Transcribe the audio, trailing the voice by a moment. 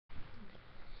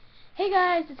Hey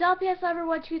guys, it's LPS Lover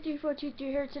 1234223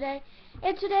 here today,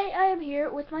 and today I am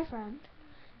here with my friend,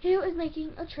 who is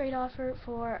making a trade offer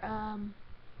for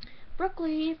Brooke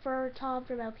for Tom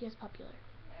from LPS Popular.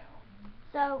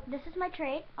 So this is my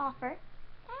trade offer.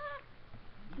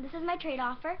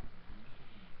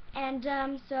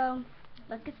 And so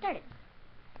let's get started.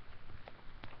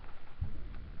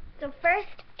 So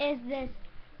first is this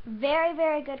very,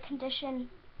 very good condition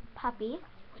puppy.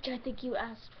 Which I think you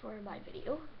asked for in my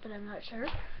video, but I'm not sure.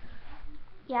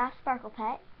 Yeah, Sparkle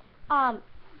Pet.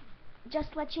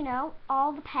 Just to let you know,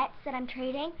 all the pets that I'm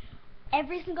trading,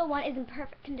 every single one is in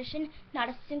perfect condition, not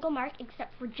a single mark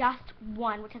except for just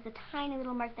one, which has a tiny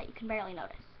little mark that you can barely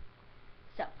notice.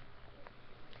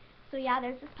 So yeah,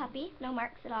 there's this puppy, no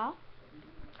marks at all.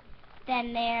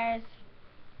 Then there's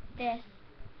this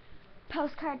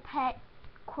postcard pet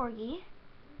corgi.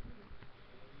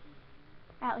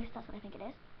 At least that's what I think it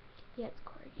is. Yeah, it's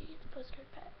corgi. It's a postcard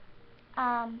pet.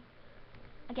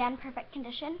 Again, perfect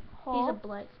condition. Whole. He's a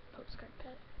black postcard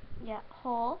pet. Yeah,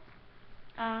 whole.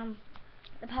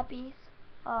 The puppies,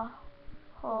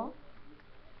 whole.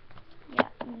 Yeah,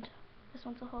 and this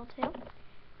one's a whole too.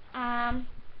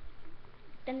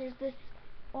 Then there's this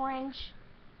orange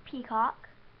peacock.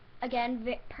 Again,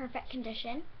 perfect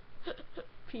condition.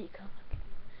 Peacock.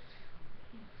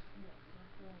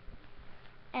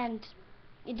 And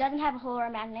it doesn't have a hole or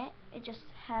a magnet. It just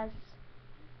has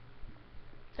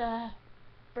the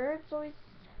birds always.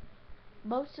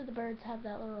 Most of the birds have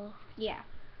that little. Yeah.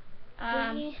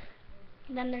 Thingy.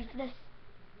 Then there's this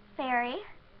fairy.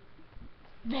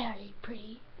 Very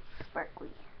pretty. Sparkly.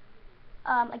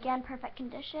 Again, perfect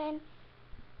condition.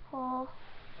 Whole.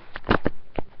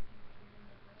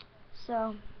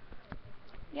 So,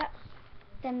 yep.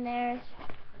 Then there's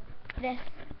this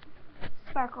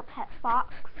Sparkle Pet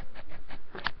Fox.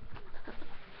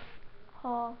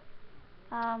 Whole.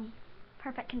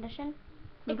 Perfect condition.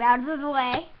 Move out of the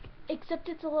way. Except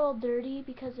it's a little dirty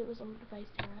because it was owned by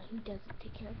Sarah, who doesn't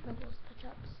take care of the little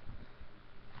touch-ups.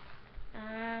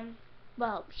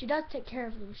 Well, she does take care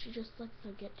of them. She just lets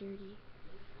them get dirty.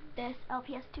 This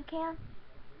LPS toucan.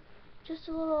 Just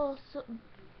a little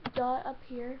dot up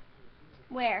here.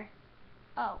 Where?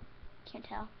 Oh, can't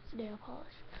tell. It's nail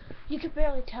polish. You can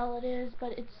barely tell it is,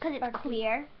 but it's because it's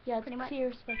clear. Yeah, it's pretty much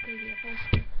clear, sparkly nail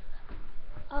polish.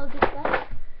 All good stuff.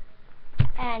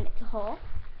 And it's a hole.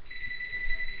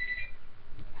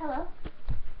 Hello.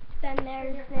 Then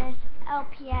there's this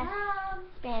LPS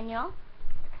Spaniel.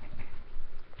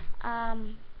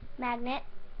 Magnet.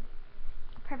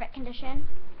 Perfect condition.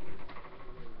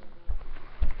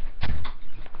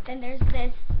 Then there's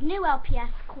this new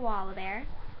LPS Koala Bear.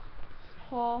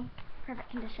 Whole. Perfect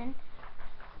condition.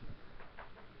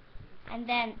 And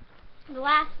then the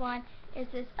last one is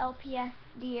this LPS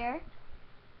Deer.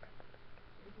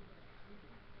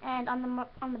 And on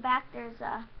the back there's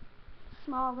a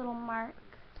small little mark,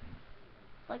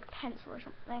 like a pencil or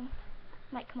something.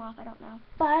 Might come off, I don't know.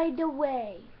 By the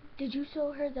way, did you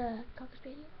show her the cocker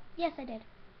spaniel? Yes, I did.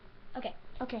 Okay.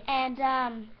 Okay. And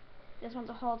this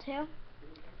one's a hole too.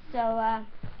 So that's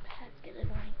getting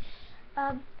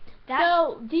annoying.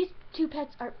 So these two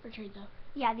pets aren't for trade though.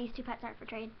 Yeah, these two pets aren't for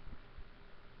trade.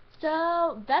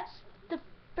 So that's the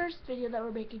first video that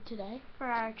we're making today for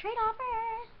our trade offer.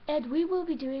 And we will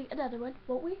be doing another one,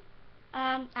 won't we?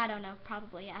 I don't know.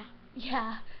 Probably, yeah.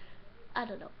 Yeah. I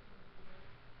don't know.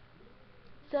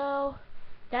 So,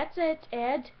 that's it.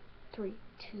 And 3,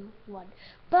 2, 1.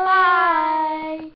 Bye!